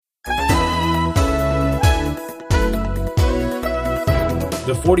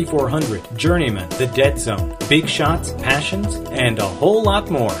The 4400, Journeyman, The Dead Zone, Big Shots, Passions, and a whole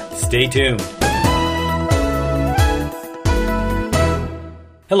lot more. Stay tuned.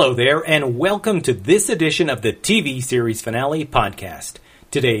 Hello there, and welcome to this edition of the TV Series Finale podcast.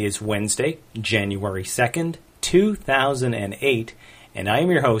 Today is Wednesday, January 2nd, 2008, and I am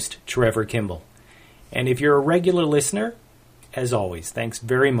your host, Trevor Kimball. And if you're a regular listener, as always, thanks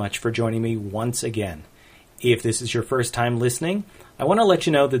very much for joining me once again. If this is your first time listening, I want to let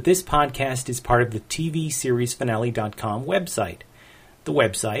you know that this podcast is part of the TVSeriesFinale.com website. The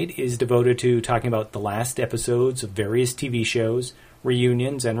website is devoted to talking about the last episodes of various TV shows,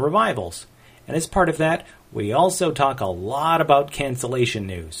 reunions, and revivals. And as part of that, we also talk a lot about cancellation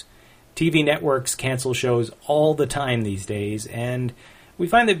news. TV networks cancel shows all the time these days, and we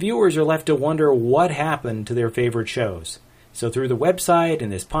find that viewers are left to wonder what happened to their favorite shows. So through the website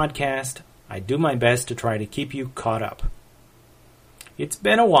and this podcast, I do my best to try to keep you caught up. It's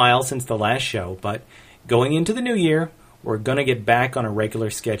been a while since the last show, but going into the new year, we're going to get back on a regular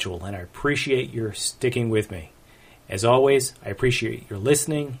schedule, and I appreciate your sticking with me. As always, I appreciate your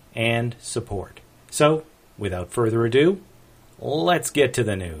listening and support. So, without further ado, let's get to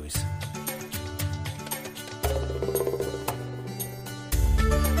the news.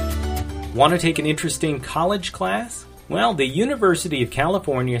 Want to take an interesting college class? Well, the University of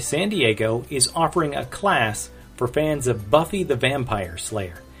California, San Diego is offering a class for fans of Buffy the Vampire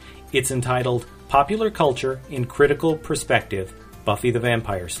Slayer. It's entitled Popular Culture in Critical Perspective, Buffy the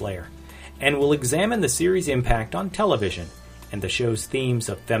Vampire Slayer, and will examine the series' impact on television and the show's themes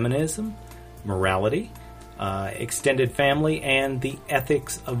of feminism, morality, extended family, and the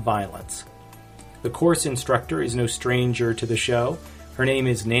ethics of violence. The course instructor is no stranger to the show. Her name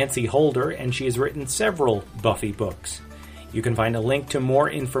is Nancy Holder, and she has written several Buffy books. You can find a link to more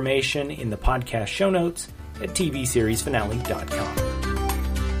information in the podcast show notes at tvseriesfinale.com.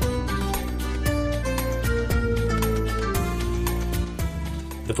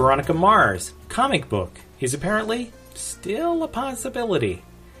 The Veronica Mars comic book is apparently still a possibility.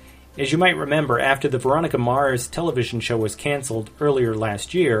 As you might remember, after the Veronica Mars television show was canceled earlier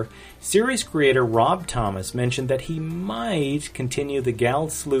last year, series creator Rob Thomas mentioned that he might continue the Gal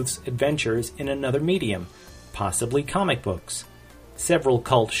Sleuth's adventures in another medium, possibly comic books. Several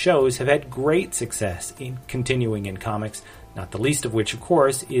cult shows have had great success in continuing in comics, not the least of which, of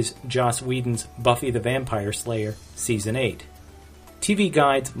course, is Joss Whedon's Buffy the Vampire Slayer Season 8. TV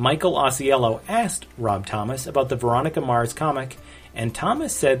Guide's Michael Ausiello asked Rob Thomas about the Veronica Mars comic, and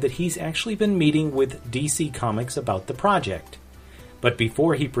Thomas said that he's actually been meeting with DC Comics about the project. But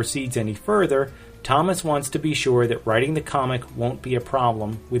before he proceeds any further, Thomas wants to be sure that writing the comic won't be a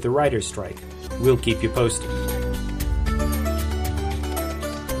problem with the writer's strike. We'll keep you posted.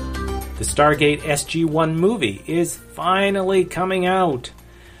 The Stargate SG-1 movie is finally coming out.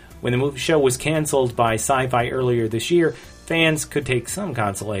 When the movie show was canceled by Sci-Fi earlier this year, fans could take some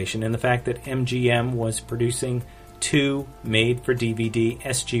consolation in the fact that MGM was producing 2 made-for-DVD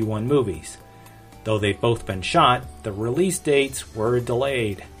SG-1 movies. Though they've both been shot, the release dates were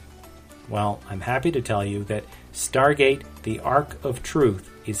delayed. Well, I'm happy to tell you that Stargate: The Ark of Truth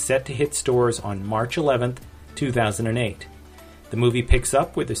is set to hit stores on March 11th, 2008. The movie picks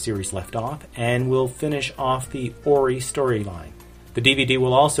up where the series left off and will finish off the Ori storyline. The DVD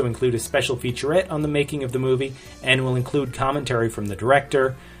will also include a special featurette on the making of the movie and will include commentary from the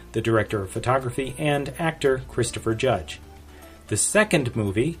director of photography, and actor Christopher Judge. The second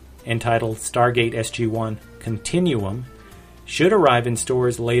movie, entitled Stargate SG-1 Continuum, should arrive in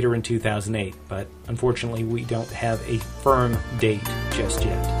stores later in 2008, but unfortunately we don't have a firm date just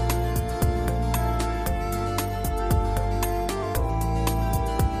yet.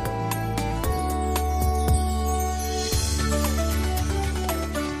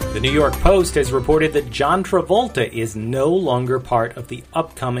 The New York Post has reported that John Travolta is no longer part of the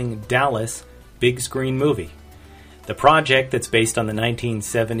upcoming Dallas big screen movie. The project, that's based on the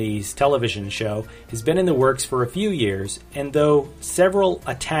 1970s television show, has been in the works for a few years, and though several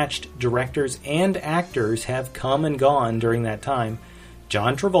attached directors and actors have come and gone during that time,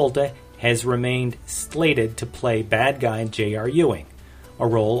 John Travolta has remained slated to play bad guy J.R. Ewing, a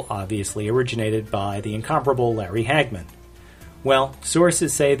role obviously originated by the incomparable Larry Hagman. Well,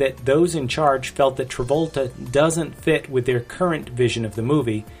 sources say that those in charge felt that Travolta doesn't fit with their current vision of the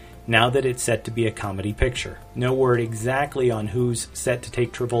movie, now that it's set to be a comedy picture. No word exactly on who's set to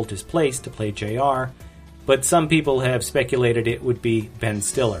take Travolta's place to play JR, but some people have speculated it would be Ben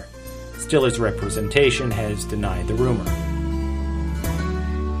Stiller. Stiller's representation has denied the rumor.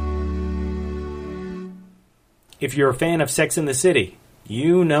 If you're a fan of Sex and the City,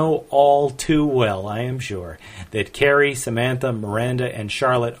 You know all too well, I am sure, that Carrie, Samantha, Miranda, and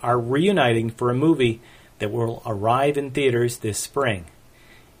Charlotte are reuniting for a movie that will arrive in theaters this spring.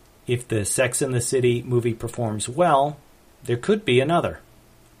 If the Sex and the City movie performs well, there could be another,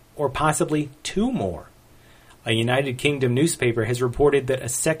 or possibly two more. A United Kingdom newspaper has reported that a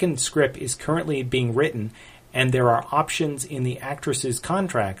second script is currently being written, and there are options in the actresses'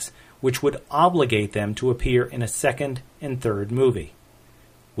 contracts which would obligate them to appear in a second and third movie.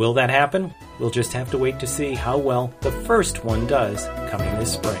 Will that happen? We'll just have to wait to see how well the first one does coming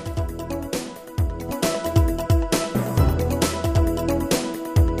this spring.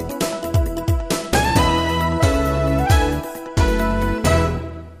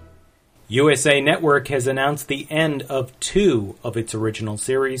 USA Network has announced the end of two of its original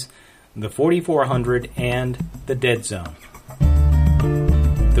series, The 4400 and The Dead Zone.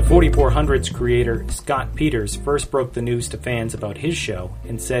 The 4400's creator, Scott Peters, first broke the news to fans about his show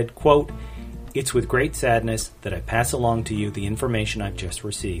and said, quote, "It's with great sadness that I pass along to you the information I've just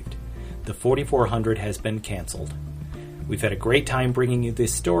received. The 4400 has been canceled. We've had a great time bringing you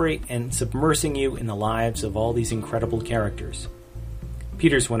this story and submersing you in the lives of all these incredible characters."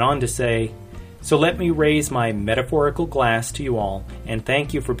 Peters went on to say, "So let me raise my metaphorical glass to you all and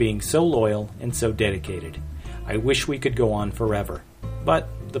thank you for being so loyal and so dedicated. I wish we could go on forever, but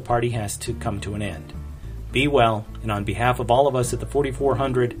the party has to come to an end. Be well, and on behalf of all of us at the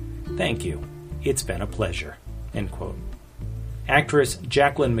 4400, thank you. It's been a pleasure." End quote. Actress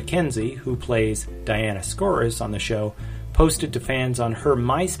Jacqueline McKenzie, who plays Diana Scoras on the show, posted to fans on her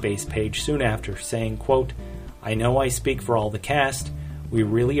MySpace page soon after, saying, quote, "I know I speak for all the cast. We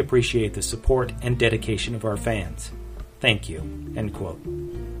really appreciate the support and dedication of our fans. Thank you." End quote.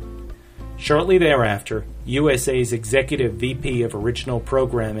 Shortly thereafter, USA's Executive VP of Original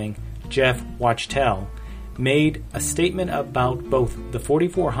Programming, Jeff Wachtel, made a statement about both the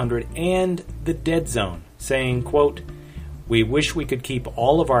 4400 and The Dead Zone, saying, quote, "We wish we could keep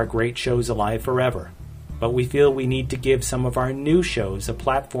all of our great shows alive forever, but we feel we need to give some of our new shows a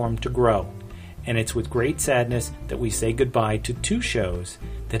platform to grow. And it's with great sadness that we say goodbye to two shows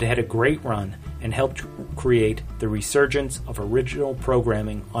that had a great run and helped create the resurgence of original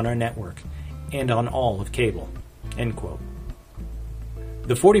programming on our network and on all of cable." End quote.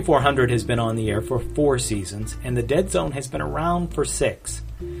 The 4400 has been on the air for 4 seasons, and The Dead Zone has been around for 6.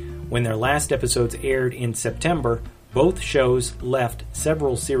 When their last episodes aired in September, both shows left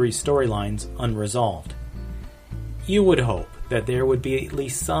several series storylines unresolved. You would hope that there would be at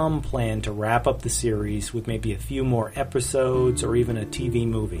least some plan to wrap up the series with maybe a few more episodes or even a TV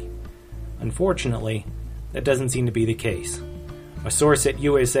movie. Unfortunately, that doesn't seem to be the case. A source at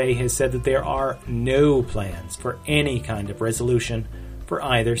USA has said that there are no plans for any kind of resolution for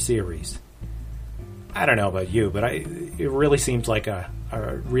either series. I don't know about you, but it really seems like a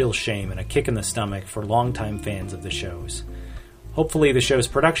real shame and a kick in the stomach for longtime fans of the shows. Hopefully the show's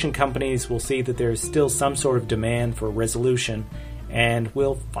production companies will see that there's still some sort of demand for resolution and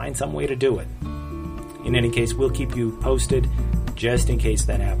will find some way to do it. In any case, we'll keep you posted just in case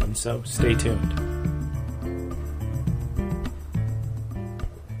that happens, so stay tuned.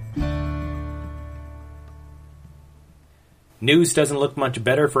 News doesn't look much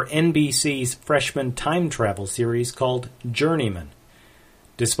better for NBC's freshman time travel series called Journeyman.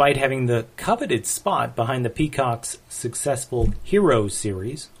 Despite having the coveted spot behind the Peacock's successful Heroes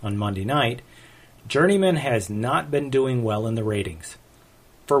series on Monday night, Journeyman has not been doing well in the ratings.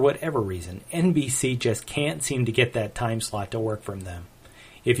 For whatever reason, NBC just can't seem to get that time slot to work from them.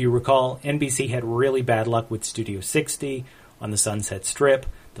 If you recall, NBC had really bad luck with Studio 60, On the Sunset Strip,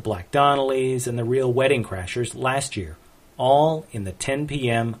 The Black Donnellys, and The Real Wedding Crashers last year, all in the 10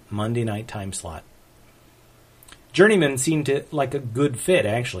 p.m. Monday night time slot. Journeyman seemed like a good fit,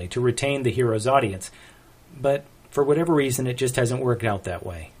 actually, to retain the Heroes audience, but for whatever reason, it just hasn't worked out that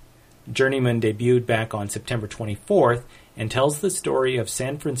way. Journeyman debuted back on September 24th and tells the story of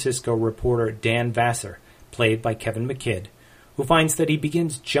San Francisco reporter Dan Vassar, played by Kevin McKidd, who finds that he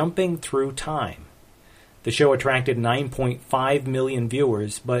begins jumping through time. The show attracted 9.5 million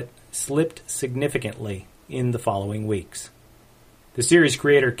viewers, but slipped significantly in the following weeks. The series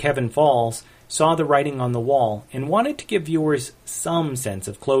creator Kevin Falls saw the writing on the wall and wanted to give viewers some sense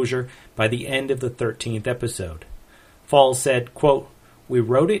of closure by the end of the 13th episode. Falls said, quote, "We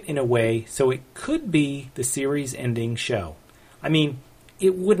wrote it in a way so it could be the series-ending show. I mean,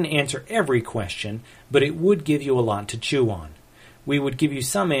 it wouldn't answer every question, but it would give you a lot to chew on. We would give you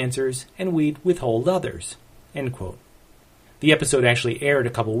some answers, and we'd withhold others." End quote. The episode actually aired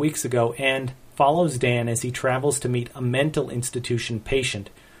a couple weeks ago and follows Dan as he travels to meet a mental institution patient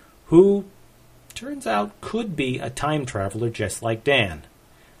who turns out could be a time traveler just like Dan.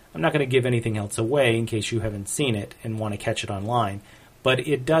 I'm not going to give anything else away in case you haven't seen it and want to catch it online, but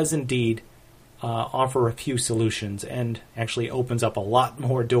it does indeed offer a few solutions and actually opens up a lot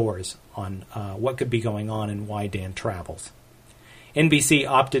more doors on what could be going on and why Dan travels. NBC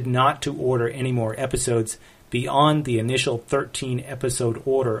opted not to order any more episodes beyond the initial 13-episode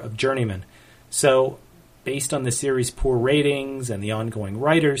order of Journeyman. So, based on the series' poor ratings and the ongoing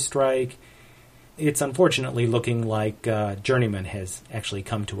writer's strike, it's unfortunately looking like Journeyman has actually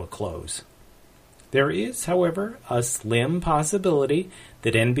come to a close. There is, however, a slim possibility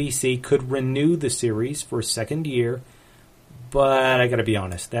that NBC could renew the series for a second year, but I gotta be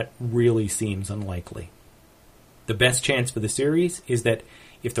honest, that really seems unlikely. The best chance for the series is that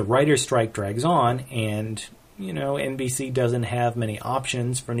if the writer's strike drags on and, NBC doesn't have many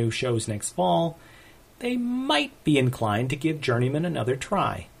options for new shows next fall, they might be inclined to give Journeyman another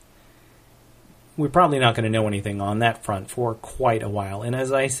try. We're probably not going to know anything on that front for quite a while, and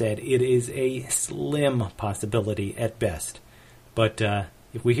as I said, it is a slim possibility at best. But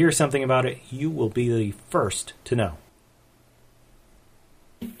if we hear something about it, you will be the first to know.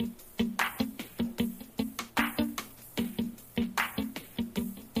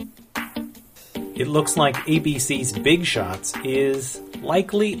 It looks like ABC's Big Shots is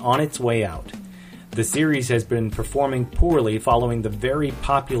likely on its way out. The series has been performing poorly following the very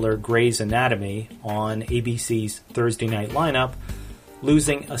popular Grey's Anatomy on ABC's Thursday night lineup,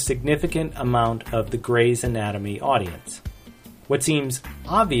 losing a significant amount of the Grey's Anatomy audience. What seems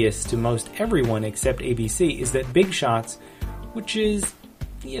obvious to most everyone except ABC is that Big Shots, which is,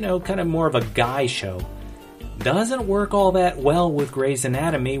 kind of more of a guy show, doesn't work all that well with Grey's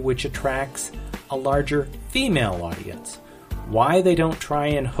Anatomy, which attracts a larger female audience. Why they don't try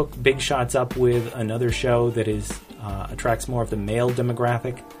and hook Big Shots up with another show that attracts more of the male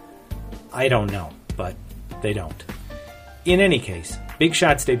demographic, I don't know, but they don't. In any case, Big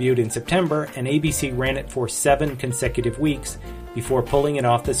Shots debuted in September, and ABC ran it for 7 consecutive weeks before pulling it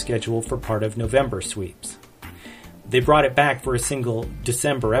off the schedule for part of November sweeps. They brought it back for a single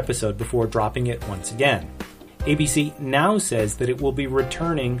December episode before dropping it once again. ABC now says that it will be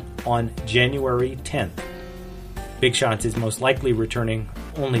returning on January 10th. Big Shots is most likely returning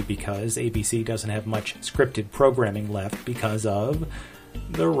only because ABC doesn't have much scripted programming left because of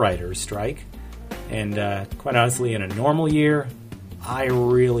the writer's strike. And quite honestly, in a normal year, I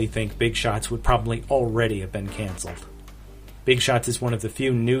really think Big Shots would probably already have been canceled. Big Shots is one of the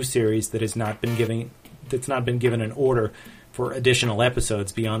few new series that has not been given an order for additional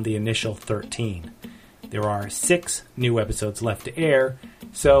episodes beyond the initial 13. There are 6 new episodes left to air,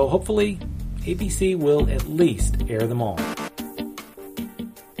 so hopefully ABC will at least air them all.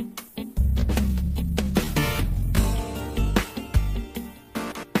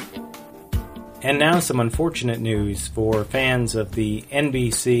 And now some unfortunate news for fans of the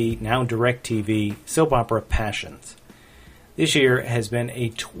NBC, now DirecTV, soap opera Passions. This year has been a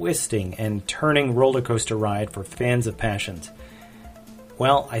twisting and turning roller coaster ride for fans of Passions.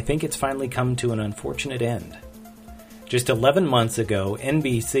 Well, I think it's finally come to an unfortunate end. Just 11 months ago,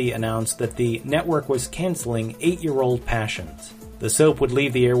 NBC announced that the network was canceling 8-year-old Passions. The soap would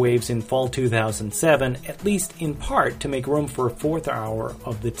leave the airwaves in fall 2007, at least in part to make room for a 4th hour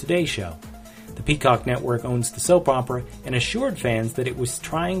of The Today Show. The Peacock network owns the soap opera and assured fans that it was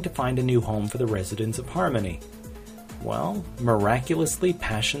trying to find a new home for the residents of Harmony. Well, miraculously,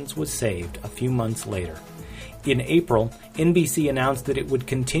 Passions was saved a few months later. In April, NBC announced that it would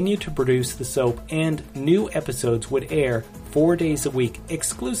continue to produce the soap and new episodes would air 4 days a week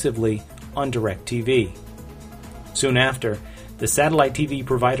exclusively on DirecTV. Soon after, the satellite TV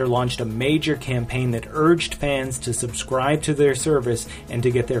provider launched a major campaign that urged fans to subscribe to their service and to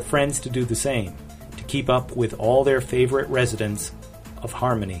get their friends to do the same, to keep up with all their favorite residents of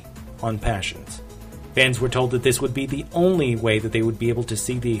Harmony on Passions. Fans were told that this would be the only way that they would be able to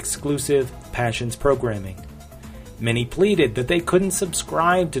see the exclusive Passions programming. Many pleaded that they couldn't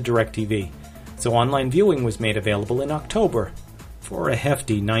subscribe to DirecTV, so online viewing was made available in October for a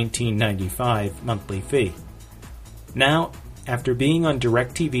hefty $19.95 monthly fee. Now, after being on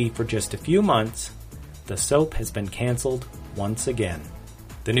DirecTV for just a few months, the soap has been canceled once again.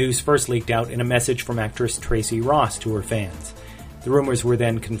 The news first leaked out in a message from actress Tracy Ross to her fans. The rumors were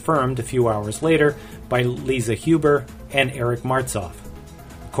then confirmed a few hours later by Lisa Huber and Eric Martzoff.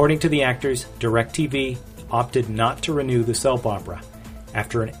 According to the actors, DirecTV opted not to renew the soap opera.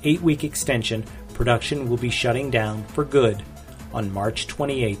 After an 8-week extension, production will be shutting down for good on March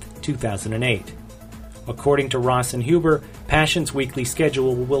 28, 2008. According to Ross and Huber, Passion's weekly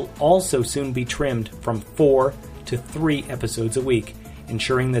schedule will also soon be trimmed from 4 to 3 episodes a week,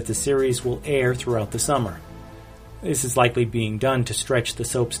 ensuring that the series will air throughout the summer. This is likely being done to stretch the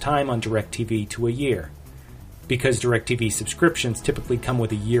soap's time on DirecTV to a year. Because DirecTV subscriptions typically come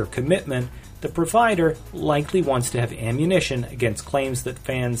with a year commitment, the provider likely wants to have ammunition against claims that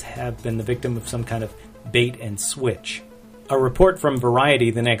fans have been the victim of some kind of bait and switch. A report from Variety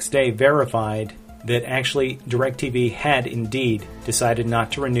the next day verified that actually DirecTV had indeed decided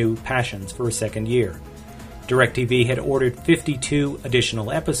not to renew Passions for a second year. DirecTV had ordered 52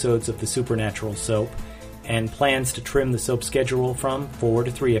 additional episodes of the supernatural soap and plans to trim the soap schedule from 4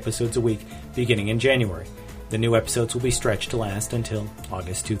 to 3 episodes a week beginning in January. The new episodes will be stretched to last until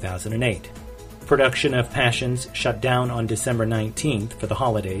August 2008. Production of Passions shut down on December 19th for the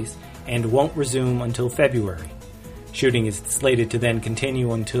holidays and won't resume until February. Shooting is slated to then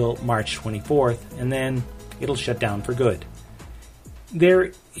continue until March 24th, and then it'll shut down for good.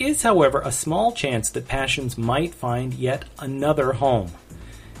 There is, however, a small chance that Passions might find yet another home.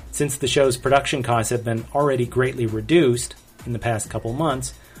 Since the show's production costs have been already greatly reduced in the past couple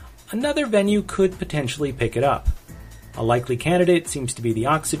months, another venue could potentially pick it up. A likely candidate seems to be the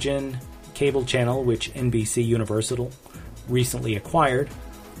Oxygen cable channel, which NBC Universal recently acquired,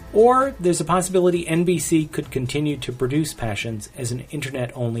 or there's a possibility NBC could continue to produce Passions as an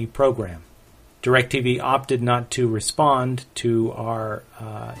internet-only program. DirecTV opted not to respond to our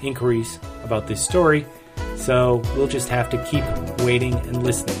inquiries about this story, so we'll just have to keep waiting and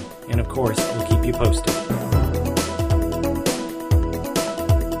listening, and of course, we'll keep you posted.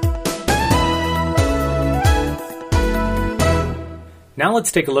 Now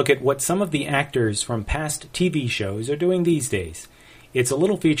let's take a look at what some of the actors from past TV shows are doing these days. It's a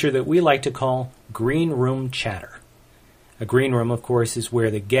little feature that we like to call Green Room Chatter. A green room, of course, is where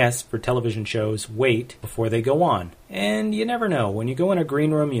the guests for television shows wait before they go on. And you never know, when you go in a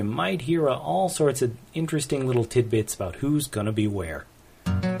green room, you might hear all sorts of interesting little tidbits about who's going to be where.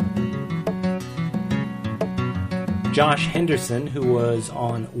 Josh Henderson, who was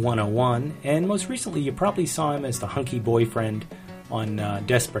on 101, and most recently you probably saw him as the hunky boyfriend on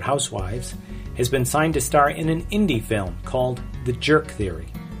Desperate Housewives, has been signed to star in an indie film called The Jerk Theory.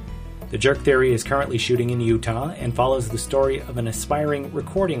 The Jerk Theory is currently shooting in Utah and follows the story of an aspiring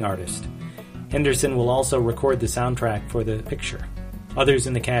recording artist. Henderson will also record the soundtrack for the picture. Others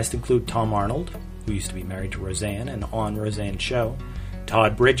in the cast include Tom Arnold, who used to be married to Roseanne and on Roseanne's show,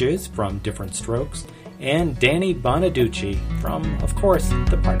 Todd Bridges from Different Strokes, and Danny Bonaducci from, of course,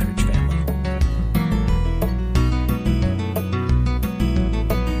 The Partridge Family.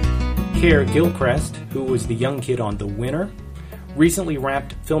 Kerr Gilchrist, who was the young kid on The Winner, recently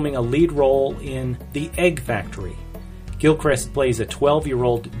wrapped filming a lead role in The Egg Factory. Gilchrist plays a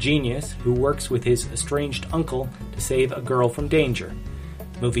 12-year-old genius who works with his estranged uncle to save a girl from danger.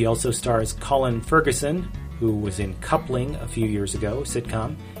 The movie also stars Colin Ferguson, who was in Coupling a few years ago,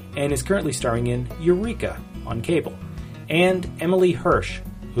 sitcom, and is currently starring in Eureka on cable, and Emily Hirsch,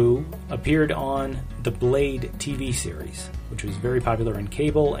 who appeared on the Blade TV series, which was very popular in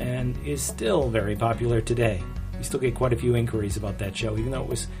cable and is still very popular today. We still get quite a few inquiries about that show, even though it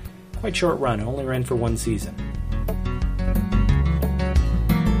was quite short run. It only ran for one season.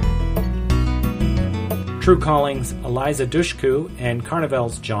 True Calling's Eliza Dushku and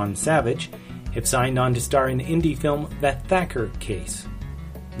Carnival's John Savage have signed on to star in the indie film The Thacker Case.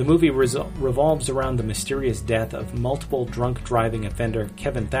 The movie revolves around the mysterious death of multiple drunk driving offender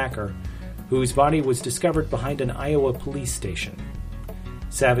Kevin Thacker, whose body was discovered behind an Iowa police station.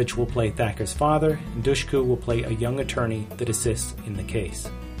 Savage will play Thacker's father, and Dushku will play a young attorney that assists in the case.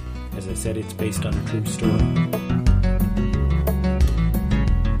 As I said, it's based on a true story.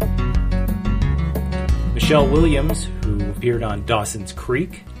 Michelle Williams, who appeared on Dawson's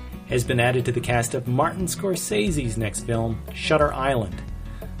Creek, has been added to the cast of Martin Scorsese's next film, Shutter Island.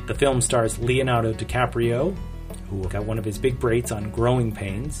 The film stars Leonardo DiCaprio, who got one of his big breaks on Growing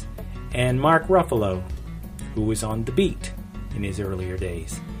Pains, and Mark Ruffalo, who was on The Beat in his earlier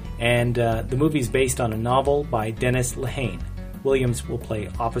days. And the movie's based on a novel by Dennis Lehane. Williams will play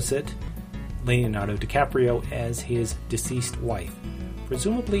opposite Leonardo DiCaprio as his deceased wife,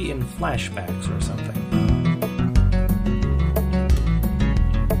 presumably in flashbacks or something.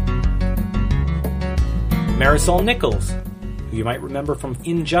 Marisol Nichols, who you might remember from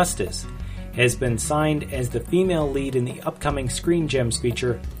Injustice, has been signed as the female lead in the upcoming Screen Gems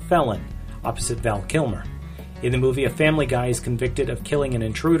feature Felon, opposite Val Kilmer. In the movie, a family guy is convicted of killing an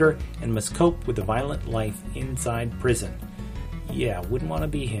intruder and must cope with the violent life inside prison. Yeah, wouldn't want to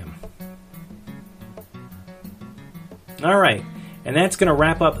be him. Alright, and that's going to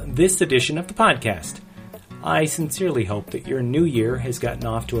wrap up this edition of the podcast. I sincerely hope that your new year has gotten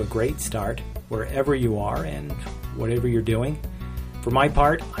off to a great start, wherever you are and whatever you're doing. For my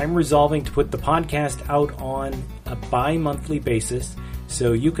part, I'm resolving to put the podcast out on a bi-monthly basis,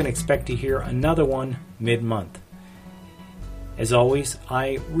 so you can expect to hear another one mid-month. As always,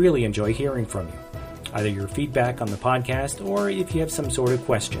 I really enjoy hearing from you, either your feedback on the podcast or if you have some sort of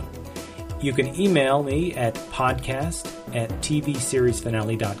question. You can email me at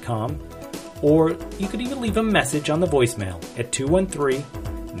podcast@tvseriesfinale.com, or you could even leave a message on the voicemail at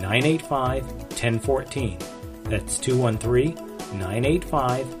 213-985-1014. That's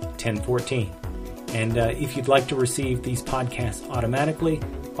 213-985-1014. And if you'd like to receive these podcasts automatically,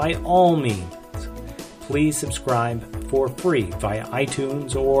 by all means, please subscribe for free via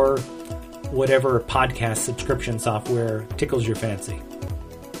iTunes or whatever podcast subscription software tickles your fancy.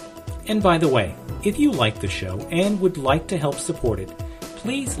 And by the way, if you like the show and would like to help support it,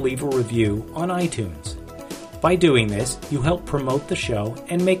 please leave a review on iTunes. By doing this, you help promote the show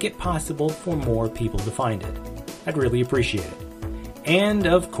and make it possible for more people to find it. I'd really appreciate it. And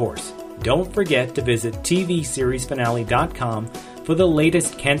of course, don't forget to visit tvseriesfinale.com for the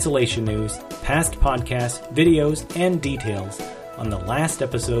latest cancellation news, past podcasts, videos, and details on the last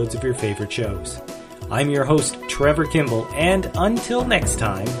episodes of your favorite shows. I'm your host, Trevor Kimball, and until next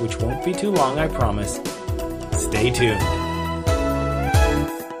time, which won't be too long, I promise, stay tuned.